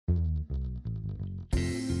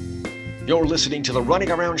You're listening to the Running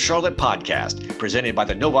Around Charlotte podcast, presented by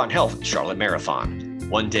the Novant Health Charlotte Marathon.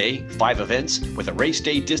 One day, 5 events with a race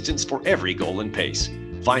day distance for every goal and pace.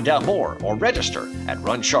 Find out more or register at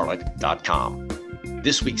runcharlotte.com.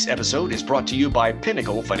 This week's episode is brought to you by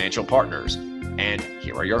Pinnacle Financial Partners. And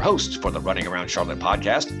here are your hosts for the Running Around Charlotte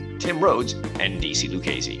podcast, Tim Rhodes and DC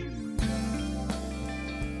Lucchese.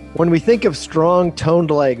 When we think of strong, toned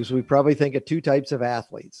legs, we probably think of two types of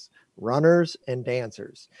athletes: runners and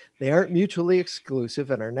dancers. They aren't mutually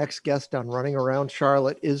exclusive, and our next guest on Running Around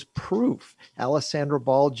Charlotte is proof. Alessandra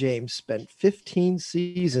Ball James spent 15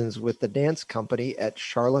 seasons with the dance company at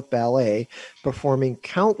Charlotte Ballet, performing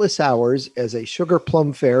countless hours as a Sugar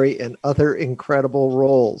Plum Fairy and other incredible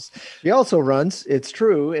roles. She also runs, it's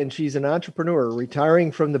true, and she's an entrepreneur,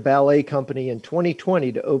 retiring from the ballet company in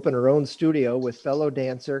 2020 to open her own studio with fellow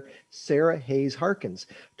dancer Sarah Hayes Harkins.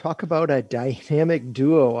 Talk about a dynamic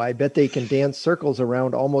duo. I bet they can dance circles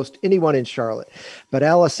around almost anyone in Charlotte. But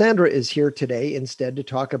Alessandra is here today instead to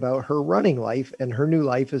talk about her running life and her new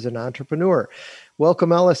life as an entrepreneur.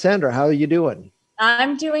 Welcome, Alessandra. How are you doing?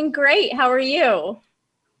 I'm doing great. How are you?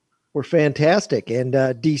 We're fantastic. And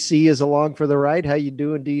DC is along for the ride. How you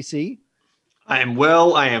doing, DC? I am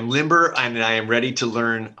well, I am limber, and I am ready to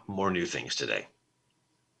learn more new things today.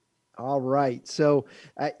 All right. So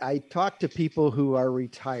I talk to people who are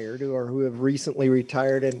retired or who have recently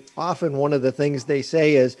retired, and often one of the things they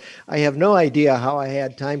say is, I have no idea how I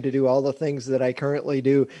had time to do all the things that I currently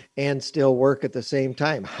do and still work at the same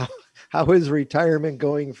time. How is retirement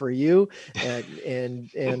going for you? And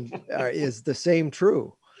is the same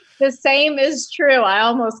true? The same is true. I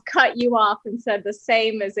almost cut you off and said the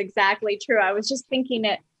same is exactly true. I was just thinking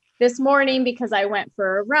it this morning because I went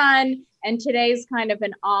for a run. And today's kind of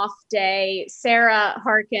an off day. Sarah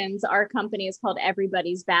Harkins, our company is called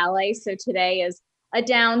Everybody's Ballet. So today is a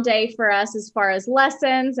down day for us as far as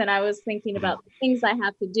lessons. And I was thinking about the things I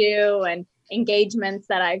have to do and engagements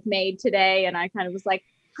that I've made today. And I kind of was like,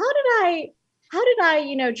 how did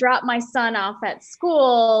I, drop my son off at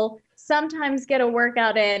school, sometimes get a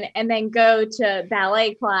workout in, and then go to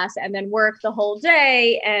ballet class and then work the whole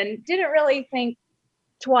day, and didn't really think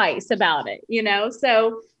twice about it,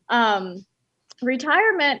 So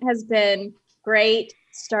retirement has been great.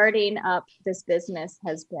 Starting up this business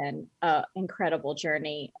has been an incredible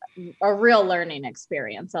journey, a real learning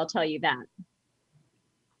experience. I'll tell you that.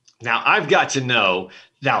 Now, I've got to know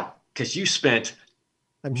now, because you spent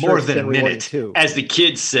more than a minute, as the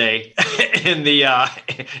kids say, in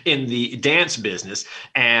the dance business.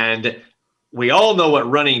 And we all know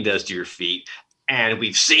what running does to your feet. And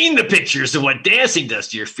we've seen the pictures of what dancing does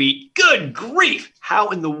to your feet. Good grief. How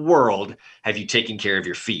in the world have you taken care of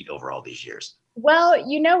your feet over all these years? Well,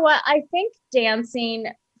 you know what? I think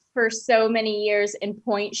dancing for so many years in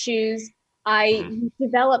point shoes, I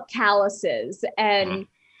developed calluses. And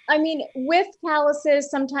I mean, with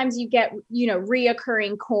calluses, sometimes you get,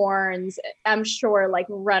 reoccurring corns. I'm sure like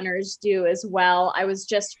runners do as well. I was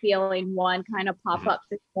just feeling one kind of pop up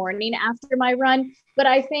this morning after my run. But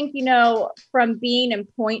I think, from being in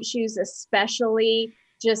point shoes, especially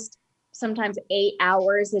just sometimes 8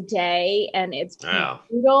 hours a day, and it's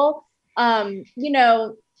brutal,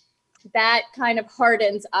 that kind of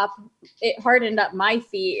hardened up my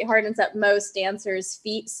feet. It hardens up most dancers'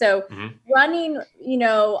 feet. So running,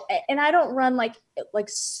 and I don't run like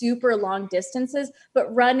super long distances,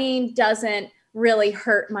 but running doesn't really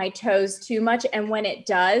hurt my toes too much. And when it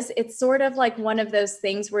does, it's sort of like one of those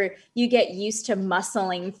things where you get used to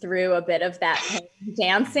muscling through a bit of that pain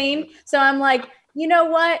dancing. So I'm like, you know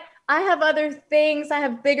what? I have other things. I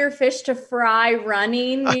have bigger fish to fry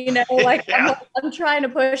running, I'm trying to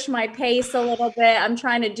push my pace a little bit. I'm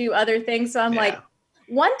trying to do other things. So I'm like,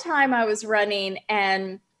 one time I was running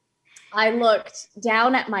and I looked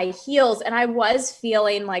down at my heels and I was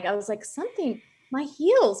feeling like, my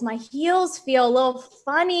heels feel a little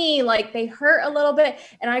funny, like they hurt a little bit.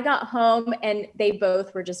 And I got home and they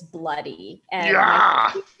both were just bloody and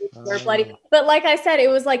my feet were bloody. But like I said, it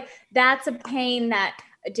was like, that's a pain that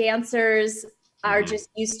dancers are just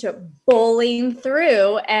used to bullying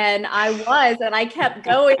through. And I kept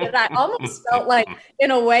going. And I almost felt like,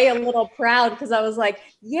 in a way, a little proud because I was like,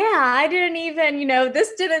 I didn't even,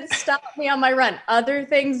 this didn't stop me on my run. Other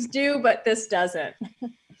things do, but this doesn't.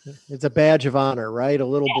 It's a badge of honor, right? A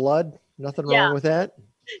little blood. Nothing wrong with that.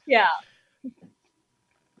 Yeah.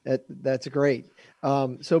 That's great.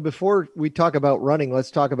 So before we talk about running, let's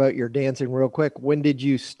talk about your dancing real quick. When did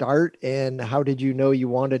you start and how did you know you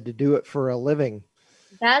wanted to do it for a living?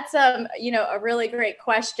 That's, a really great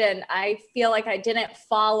question. I feel like I didn't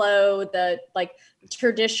follow the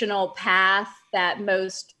traditional path that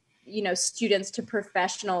most students to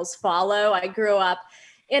professionals follow. I grew up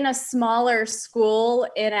in a smaller school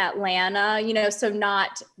in Atlanta, so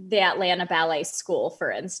not the Atlanta Ballet School, for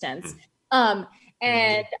instance.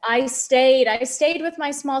 And I stayed with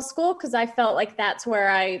my small school because I felt like that's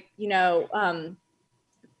where I,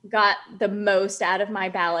 got the most out of my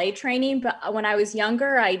ballet training. But when I was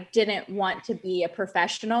younger, I didn't want to be a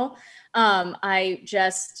professional. I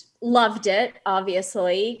just loved it,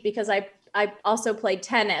 obviously, because I also played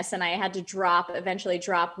tennis, and I had to eventually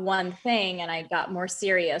drop one thing, and I got more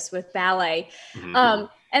serious with ballet.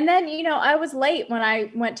 And then, I was late when I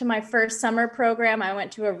went to my first summer program. I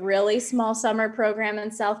went to a really small summer program in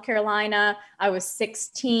South Carolina. I was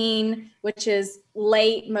 16, which is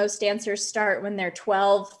late. Most dancers start when they're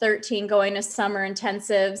 12, 13, going to summer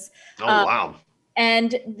intensives. Oh, wow.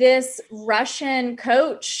 And this Russian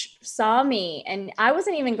coach saw me, and I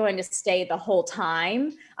wasn't even going to stay the whole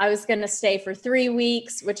time. I was going to stay for 3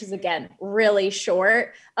 weeks, which is, again, really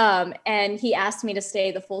short. And he asked me to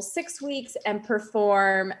stay the full 6 weeks and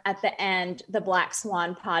perform at the end the Black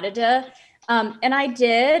Swan Pas de Deux. And I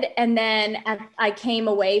did. And then I came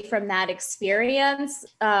away from that experience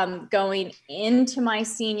going into my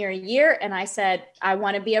senior year, and I said, I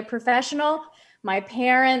want to be a professional. My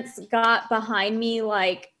parents got behind me.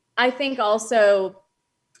 Like, I think also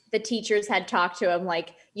the teachers had talked to him,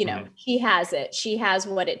 like, she has it. She has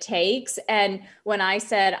what it takes. And when I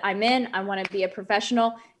said, I'm in, I want to be a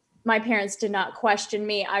professional, my parents did not question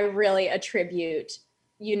me. I really attribute,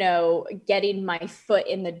 getting my foot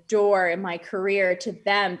in the door in my career to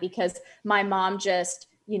them, because my mom just,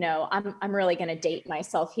 I'm really going to date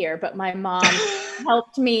myself here, but my mom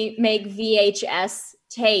helped me make VHS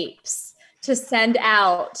tapes to send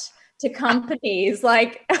out to companies,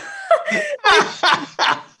 like,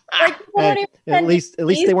 at least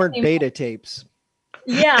they weren't beta tapes.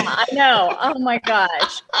 Yeah, I know. Oh my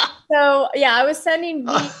gosh. So yeah, I was sending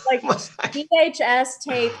VHS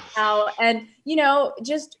tape out, and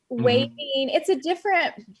just waiting. It's a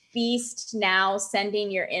different beast now, sending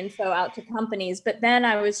your info out to companies, but then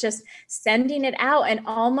I was just sending it out, and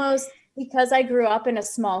almost because I grew up in a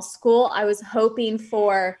small school, I was hoping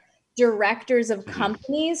for directors of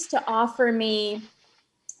companies to offer me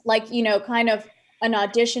kind of an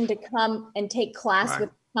audition to come and take class with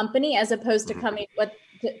the company, as opposed to coming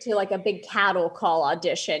to like a big cattle call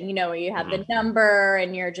audition, where you have the number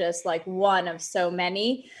and you're just like one of so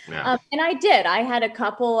many. And I did. I had a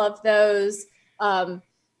couple of those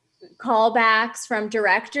callbacks from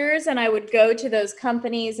directors, and I would go to those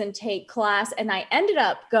companies and take class. And I ended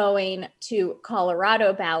up going to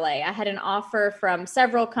Colorado Ballet. I had an offer from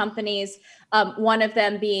several companies, one of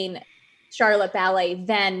them being Charlotte Ballet,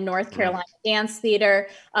 then North Carolina Dance Theater.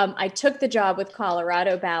 I took the job with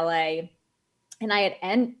Colorado Ballet, and I had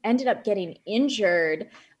ended up getting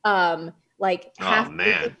injured halfway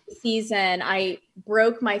through the season. I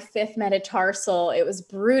broke my 5th metatarsal. It was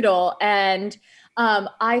brutal. And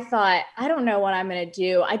I thought, I don't know what I'm going to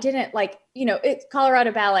do. I didn't it's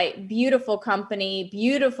Colorado Ballet, beautiful company,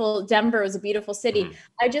 beautiful. Denver was a beautiful city.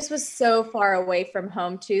 I just was so far away from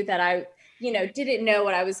home too, that I, didn't know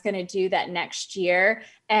what I was going to do that next year.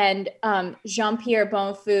 And Jean-Pierre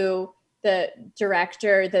Bonfou, the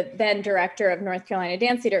then director of North Carolina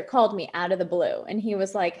Dance Theater, called me out of the blue. And he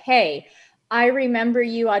was like, hey, I remember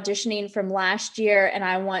you auditioning from last year, and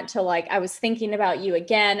I want to I was thinking about you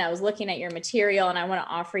again. I was looking at your material, and I want to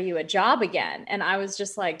offer you a job again. And I was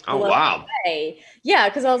just like, oh, wow. Away. Yeah.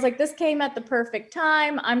 Cause I was like, this came at the perfect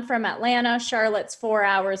time. I'm from Atlanta. Charlotte's 4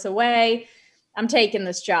 hours away. I'm taking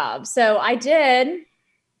this job. So I did.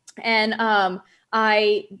 And,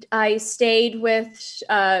 I stayed with,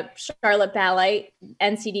 Charlotte Ballet,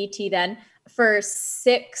 NCDT then, for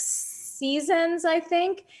 6 seasons, I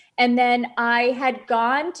think. And then I had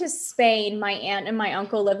gone to Spain. My aunt and my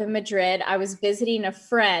uncle live in Madrid. I was visiting a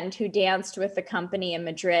friend who danced with the company in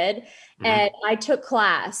Madrid, and I took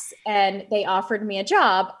class, and they offered me a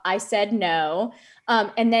job. I said no.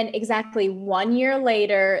 And then exactly 1 year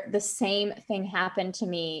later, the same thing happened to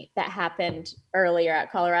me that happened earlier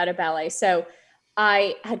at Colorado Ballet. So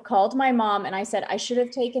I had called my mom, and I said, I should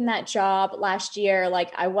have taken that job last year.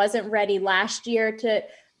 I wasn't ready last year to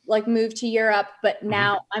move to Europe, but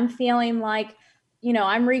now I'm feeling like,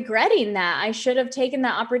 I'm regretting that. I should have taken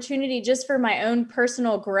that opportunity just for my own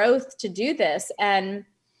personal growth to do this. And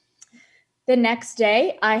the next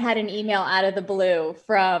day I had an email out of the blue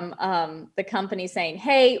from the company saying,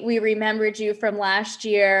 hey, we remembered you from last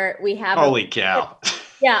year. We have holy cow.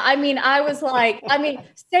 Yeah. I mean, I was like,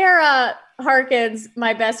 Sarah Harkins,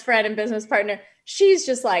 my best friend and business partner, she's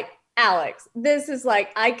just like, Alex, this is like,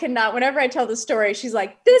 I cannot, whenever I tell the story, she's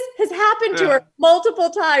like, this has happened to her multiple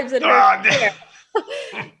times in her career.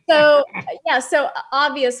 So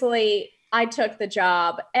obviously I took the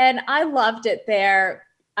job and I loved it there.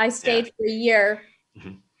 I stayed for a year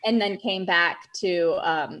and then came back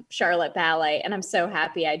to Charlotte Ballet. And I'm so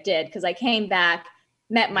happy I did, because I came back,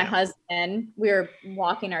 met my husband. We were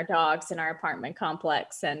walking our dogs in our apartment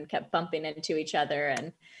complex and kept bumping into each other,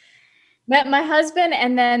 and met my husband.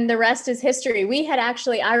 And then the rest is history.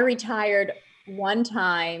 I retired one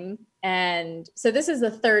time. And so this is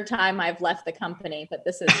the third time I've left the company, but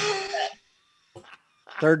this is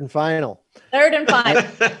third and final.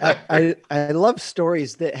 I love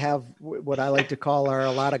stories that have what I like to call are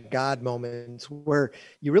a lot of God moments, where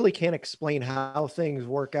you really can't explain how things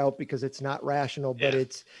work out because it's not rational, but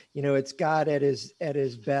it's, it's God at his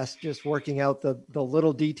best, just working out the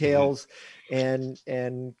little details and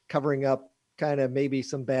covering up kind of maybe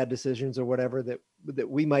some bad decisions or whatever that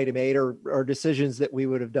we might have made, or decisions that we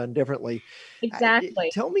would have done differently.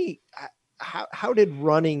 Exactly. Tell me, how did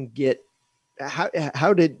running get,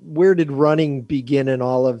 where did running begin in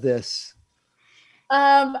all of this?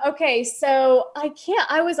 Okay. So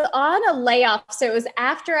I was on a layoff. So it was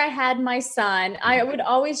after I had my son. I would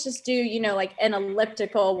always just do, like an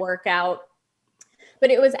elliptical workout.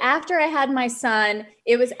 But it was after I had my son.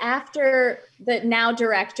 It was after the now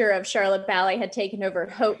director of Charlotte Ballet had taken over,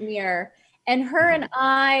 Hope Muir. And her and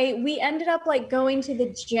we ended up like going to the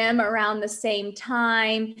gym around the same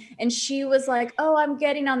time. And she was like, oh, I'm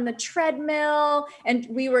getting on the treadmill. And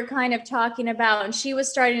we were kind of talking about, and she was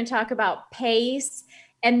starting to talk about pace.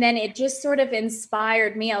 And then it just sort of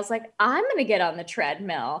inspired me. I was like, I'm going to get on the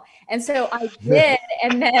treadmill. And so I did.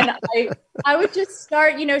 And then I would just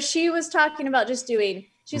start, she was talking about just doing,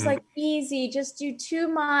 she's like, easy, just do 2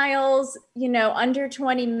 miles, under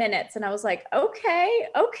 20 minutes. And I was like, okay.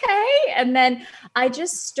 And then I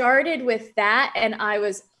just started with that, and I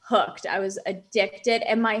was hooked. I was addicted.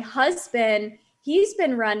 And my husband, he's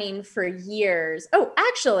been running for years. Oh,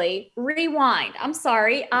 actually, rewind. I'm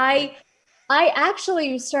sorry. I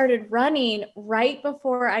actually started running right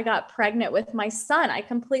before I got pregnant with my son. I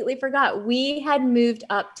completely forgot. We had moved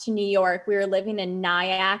up to New York. We were living in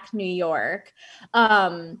Nyack, New York.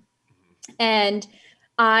 And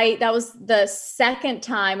that was the second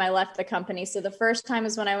time I left the company. So the first time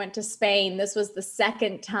is when I went to Spain. This was the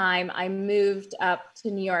second time I moved up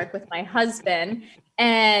to New York with my husband.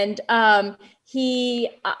 And he,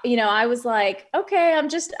 I was like, okay, I'm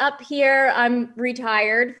just up here. I'm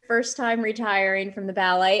retired, first time retiring from the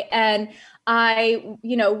ballet. And I,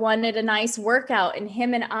 wanted a nice workout, and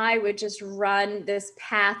him and I would just run this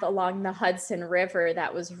path along the Hudson River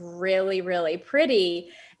that was really, really pretty.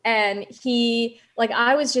 And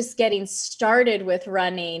I was just getting started with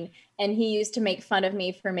running, and he used to make fun of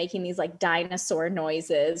me for making these like dinosaur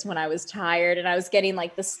noises when I was tired, and I was getting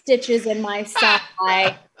like the stitches in my side,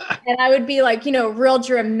 and I would be like, real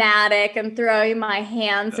dramatic and throwing my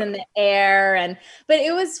hands in the air. But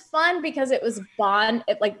it was fun because it was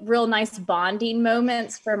real nice bonding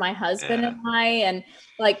moments for my husband and I, and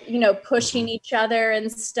pushing each other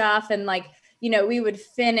and stuff. And we would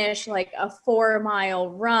finish like a 4-mile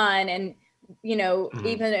run, and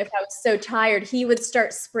even if I was so tired, he would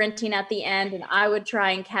start sprinting at the end, and I would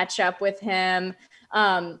try and catch up with him.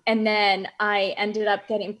 And then I ended up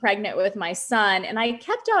getting pregnant with my son, and I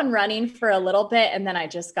kept on running for a little bit, and then I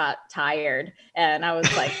just got tired, and I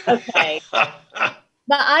was like, okay. But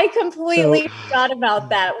I completely forgot about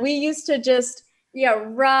that. We used to just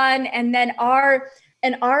run, and then our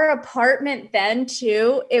apartment then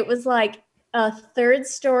too, it was like a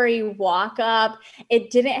 3rd-story walk up.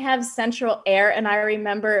 It didn't have central air. And I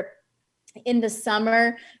remember in the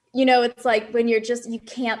summer, it's like when you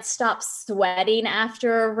can't stop sweating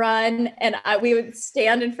after a run. And we would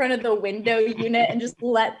stand in front of the window unit and just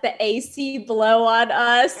let the AC blow on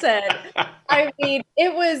us. And I mean,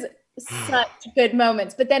 it was such good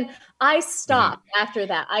moments. But then I stopped after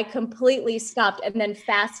that. I completely stopped. And then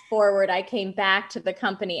fast forward, I came back to the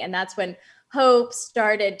company, and that's when Hope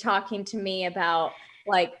started talking to me about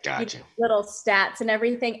little stats and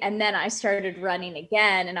everything. And then I started running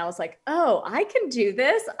again, and I was like, oh, I can do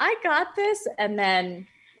this. I got this. And then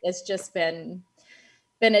it's just I've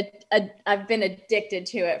been addicted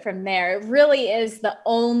to it from there. It really is the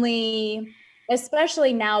only,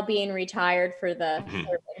 especially now being retired for the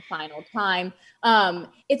third and final time.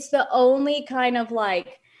 It's the only kind of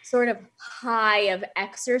sort of high of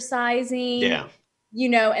exercising. Yeah.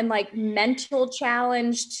 And mental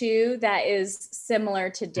challenge too, that is similar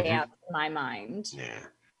to dance in my mind. Yeah.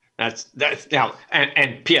 That's now,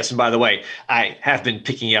 and P.S. And by the way, I have been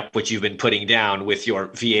picking up what you've been putting down with your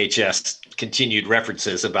VHS continued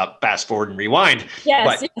references about fast forward and rewind.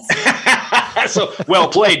 Yes. Yes. So well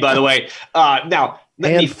played, by the way. Now,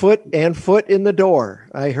 foot in the door.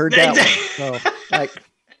 I heard that one. So,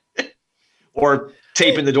 or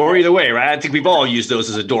tape in the door, either way, right? I think we've all used those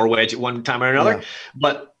as a door wedge at one time or another. Yeah.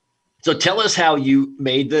 But so tell us how you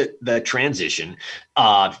made the transition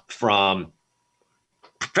from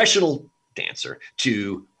professional dancer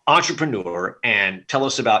to entrepreneur, and tell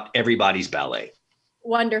us about Everybody's Ballet.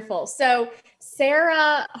 Wonderful. So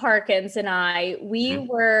Sarah Harkins and I, we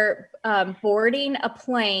were boarding a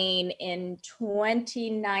plane in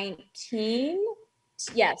 2019.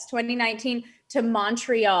 Yes, 2019 to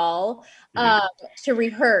Montreal to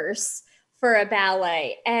rehearse for a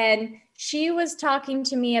ballet. And she was talking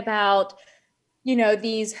to me about,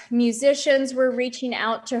 these musicians were reaching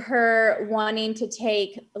out to her wanting to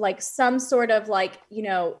take like some sort of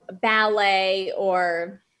ballet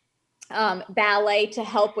or ballet to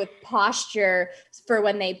help with posture for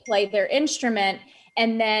when they play their instrument.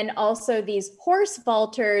 And then also these horse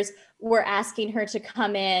vaulters were asking her to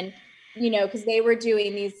come in, because they were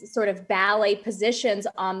doing these sort of ballet positions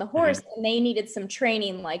on the horse and they needed some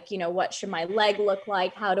training, like, what should my leg look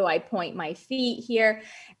like? How do I point my feet here?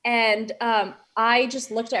 And I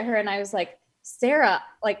just looked at her and I was like, Sarah,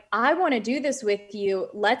 like, I want to do this with you.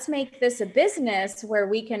 Let's make this a business where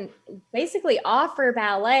we can basically offer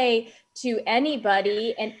ballet to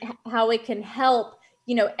anybody and how it can help,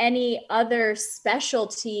 any other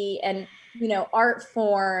specialty and, art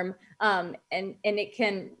form. And it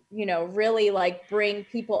can, really like bring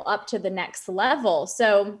people up to the next level.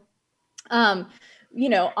 So,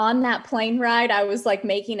 on that plane ride, I was like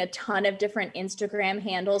making a ton of different Instagram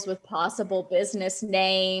handles with possible business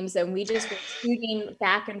names. And we just were shooting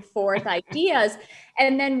back and forth ideas.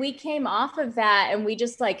 And then we came off of that and we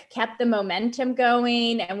just like kept the momentum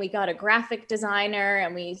going, and we got a graphic designer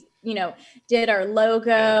and we, did our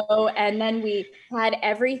logo, and then we had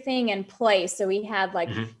everything in place. So we had like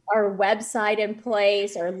our website in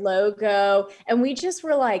place, our logo, and we just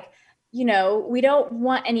were like, we don't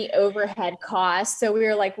want any overhead costs. So we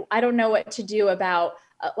were like, I don't know what to do about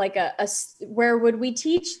where would we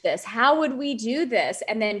teach this? How would we do this?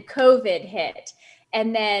 And then COVID hit.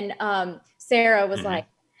 And then Sarah was like,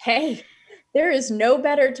 hey, there is no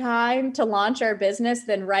better time to launch our business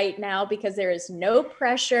than right now, because there is no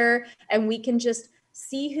pressure and we can just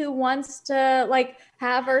see who wants to like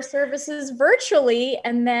have our services virtually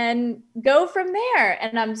and then go from there.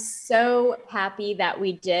 And I'm so happy that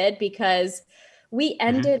we did, because we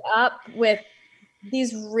ended up with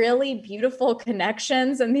these really beautiful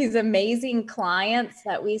connections and these amazing clients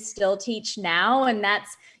that we still teach now. And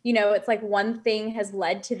that's, it's like one thing has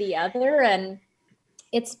led to the other. And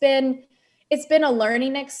it's been a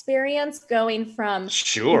learning experience going from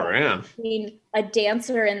being a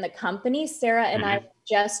dancer in the company. Sarah and I were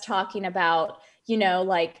just talking about,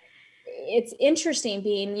 it's interesting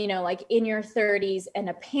being, like in your 30s and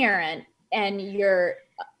a parent, and you're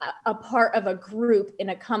a part of a group in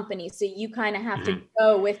a company. So you kind of have to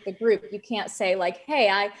go with the group. You can't say like, hey,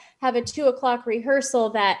 I have a 2:00 rehearsal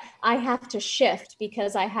that I have to shift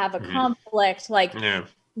because I have a conflict. Like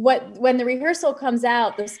when the rehearsal comes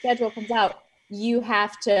out, the schedule comes out, you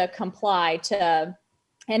have to comply to,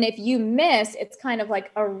 and if you miss, it's kind of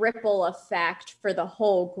like a ripple effect for the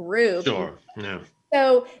whole group. Sure. Yeah.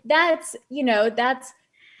 So that's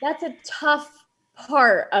a tough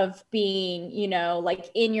part of being, like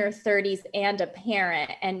in your 30s and a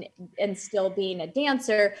parent and still being a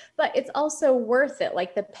dancer, but it's also worth it.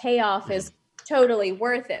 Like the payoff is totally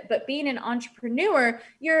worth it. But being an entrepreneur,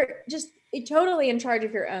 you're just totally in charge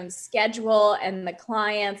of your own schedule and the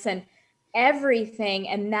clients and everything.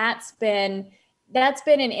 And that's been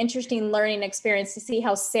an interesting learning experience to see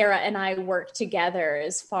how Sarah and I work together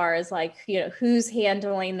as far as like, who's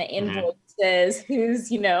handling the invoices, who's,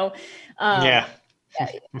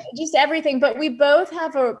 just everything. But we both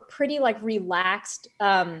have a pretty like relaxed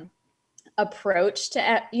approach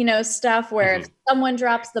to, stuff where if someone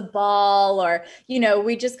drops the ball or,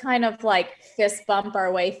 we just kind of like fist bump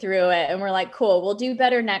our way through it. And we're like, cool, we'll do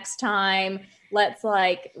better next time. Let's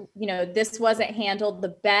like, this wasn't handled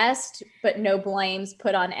the best, but no blames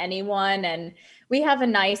put on anyone. And we have a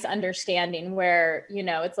nice understanding where,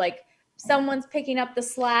 it's like someone's picking up the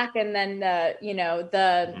slack, and then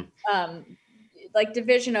the like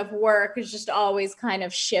division of work is just always kind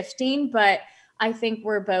of shifting. But I think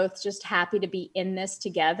we're both just happy to be in this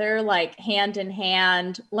together, like hand in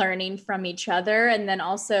hand, learning from each other, and then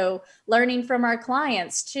also learning from our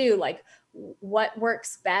clients too. Like, what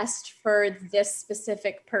works best for this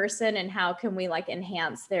specific person and how can we like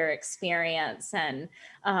enhance their experience. And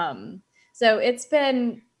so it's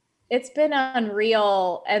been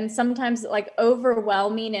unreal and sometimes like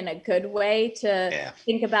overwhelming in a good way to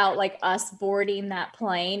think about like us boarding that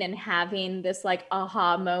plane and having this like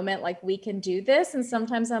aha moment, like we can do this. And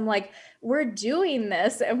sometimes I'm like, we're doing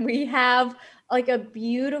this and we have like a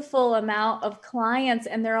beautiful amount of clients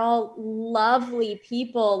and they're all lovely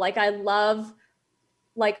people. Like I love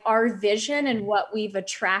like our vision and what we've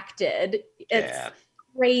attracted. It's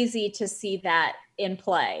crazy to see that in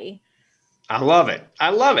play. I love it.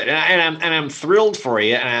 And I'm thrilled for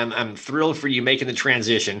you. And I'm thrilled for you making the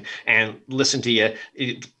transition and listen to you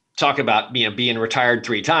talk about, being retired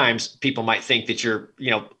 3 times. People might think that you're,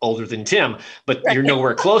 older than Tim, but you're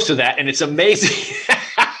nowhere close to that. And it's amazing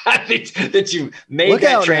that you made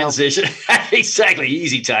that transition. Exactly.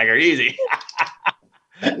 Easy, Tiger. Easy.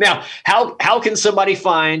 Now, how can somebody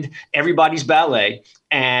find Everybody's Ballet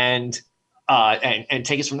and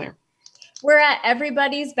take us from there? We're at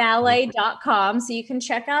everybodysballet.com. So you can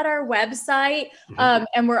check out our website.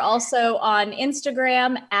 And we're also on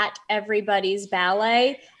Instagram at Everybody's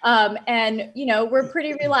Ballet. And, we're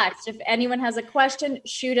pretty relaxed. If anyone has a question,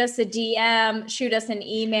 shoot us a DM, shoot us an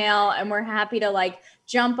email, and we're happy to like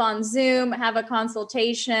jump on Zoom, have a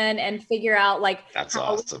consultation and figure out like That's how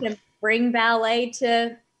awesome. we can bring ballet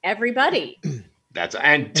to everybody.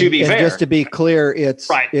 And to be fair, just to be clear, it's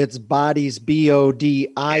bodies,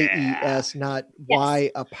 BODIES, not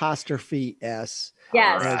Y''S.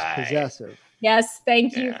 As possessive. Yes,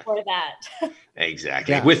 thank you for that.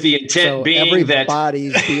 Exactly. Yeah. With the intent being that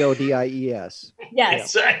everybody's BODIES.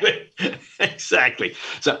 Yes. Exactly.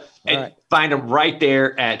 So find them right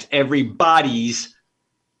there at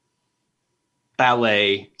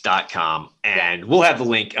everybodysballet.com. And we'll have the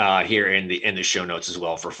link here in the show notes as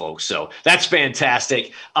well for folks. So that's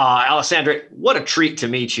fantastic. Alessandra, what a treat to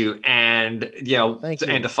meet you and,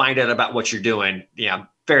 and to find out about what you're doing. Yeah,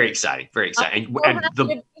 very exciting. Very exciting. I'm so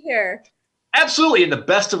happy to be here. Absolutely. And the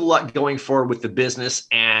best of luck going forward with the business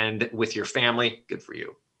and with your family. Good for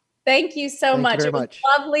you. Thank you so much. It was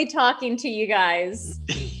lovely talking to you guys.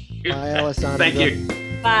 Bye, Alessandra. Thank you.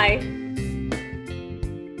 Bye.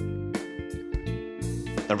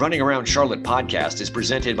 The Running Around Charlotte podcast is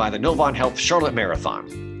presented by the Novant Health Charlotte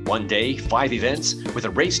Marathon. 1 day, 5 events with a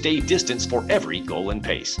race day distance for every goal and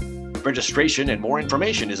pace. Registration and more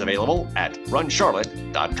information is available at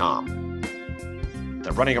runcharlotte.com.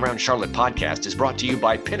 The Running Around Charlotte podcast is brought to you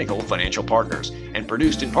by Pinnacle Financial Partners and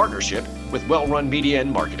produced in partnership with Well Run Media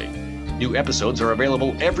and Marketing. New episodes are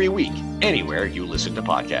available every week, anywhere you listen to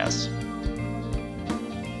podcasts.